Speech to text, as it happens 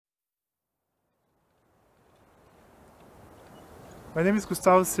My name is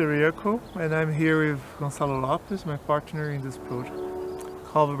Gustavo Ciríaco, and I'm here with Gonçalo Lopes, my partner in this project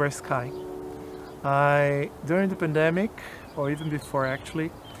called By Sky. During the pandemic, or even before actually,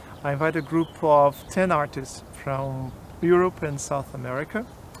 I invited a group of 10 artists from Europe and South America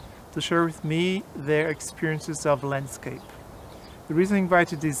to share with me their experiences of landscape. The reason I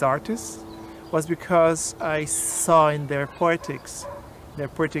invited these artists was because I saw in their poetics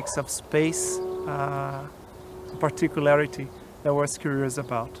of space, a particularity that I was curious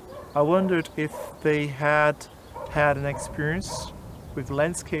about. I wondered if they had an experience with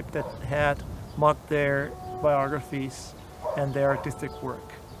landscape that had marked their biographies and their artistic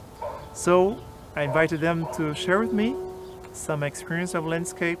work. So I invited them to share with me some experience of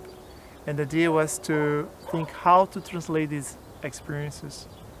landscape, and the idea was to think how to translate these experiences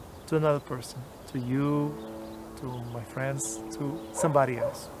to another person, to you, to my friends, to somebody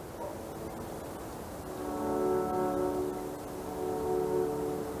else.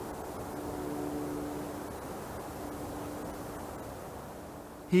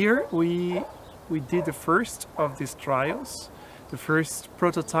 Here we did the first of these trials, the first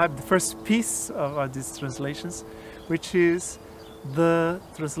prototype, the first piece of these translations, which is the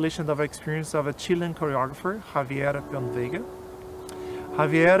translation of experience of a Chilean choreographer, Javiera Péon-Veiga.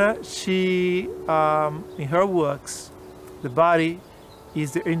 Javiera, she, in her works, the body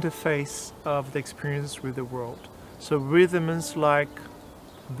is the interface of the experience with the world. So rhythms like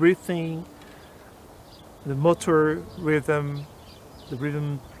breathing, the motor rhythm, the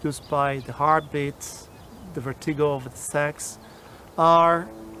rhythm produced by the heartbeats, the vertigo of the sex, are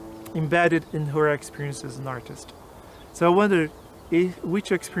embedded in her experience as an artist. So I wondered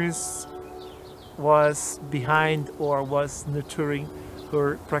which experience was behind or was nurturing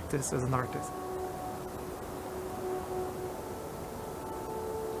her practice as an artist.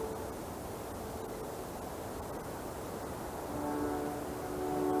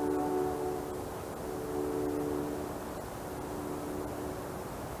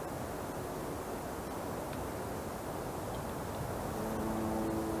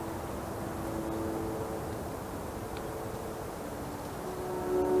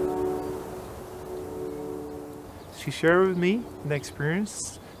 She shared with me an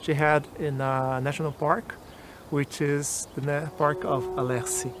experience she had in a national park, which is the park of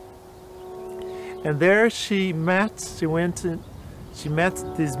Alerce. And there she met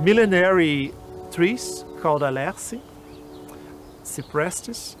these millenary trees called Alerce,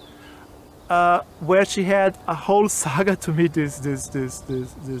 cypresses, where she had a whole saga to meet these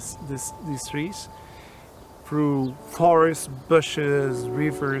trees through forests, bushes,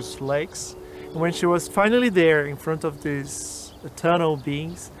 rivers, lakes. And when she was finally there in front of these eternal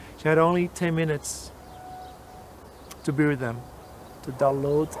beings, she had only 10 minutes to be with them, to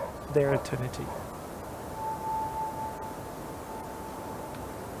download their eternity.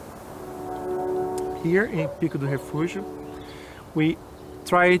 Here in Pico do Refúgio, we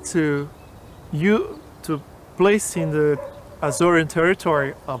try to place in the Azorean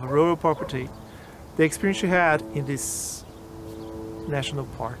territory of rural property the experience she had in this national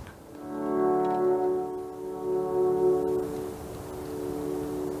park.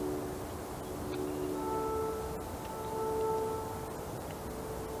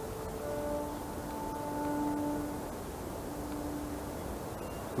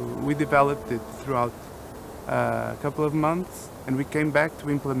 We developed it throughout a couple of months, and we came back to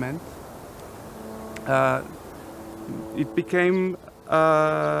implement. It became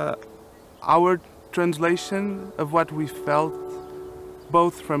our translation of what we felt,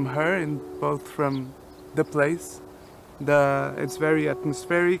 both from her and both from the place. It's very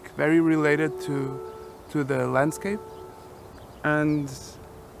atmospheric, very related to the landscape, and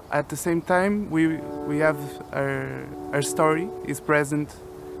at the same time we have our story is present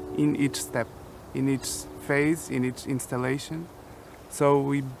in each step, in each phase, in each installation. So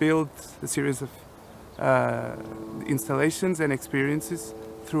we built a series of installations and experiences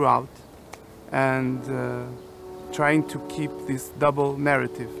throughout, and trying to keep this double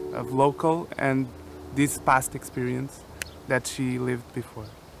narrative of local and this past experience that she lived before.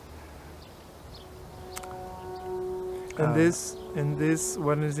 And this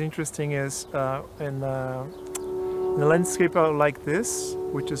what is interesting is in a landscape like this,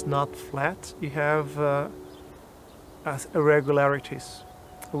 which is not flat, you have irregularities,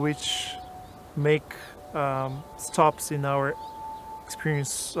 which make stops in our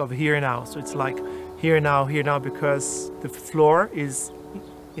experience of here and now. So it's like here now, because the floor is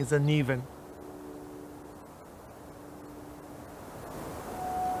uneven.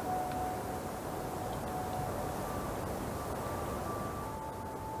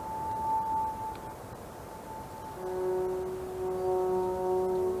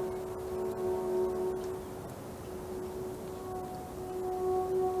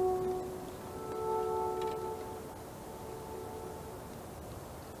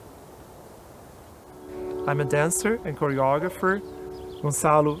 I'm a dancer and choreographer.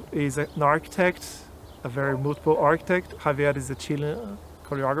 Gonçalo is an architect, a very multiple architect. Javiera is a Chilean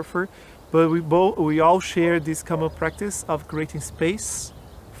choreographer. But we all share this common practice of creating space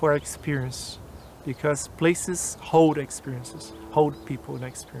for experience, because places hold experiences, hold people in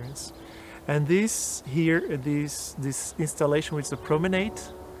experience. And this here, this installation, which is a promenade,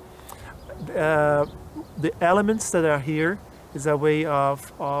 the elements that are here is a way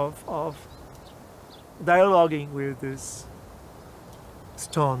of dialoguing with these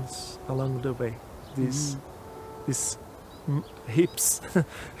stones along the way, these hips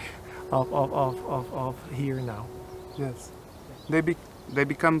of here now. Yes, they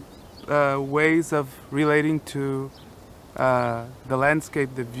become ways of relating to the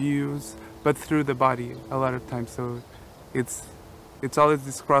landscape, the views, but through the body a lot of times. So it's always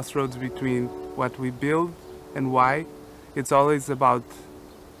this crossroads between what we build and why. It's always about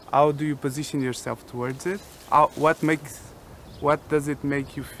how do you position yourself towards it, what does it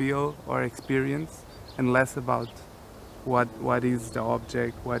make you feel or experience, and less about what is the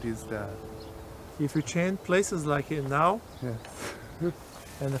object, what is the... If you change places like it now, Yes.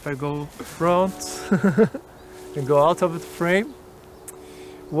 and if I go front and go out of the frame,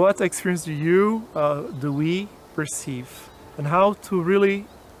 what experience do we perceive? And how to really,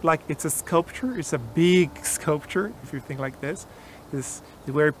 like, it's a sculpture, it's a big sculpture, if you think like this, is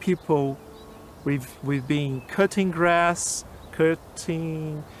where people, we've been cutting grass,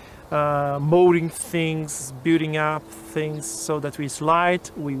 molding things, building up things so that we slide,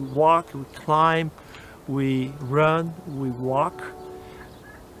 we walk, we climb, we run, we walk.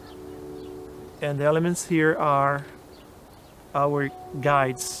 And the elements here are our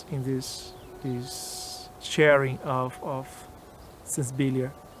guides in this sharing of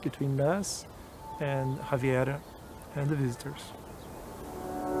sensibilia between us and Javiera and the visitors.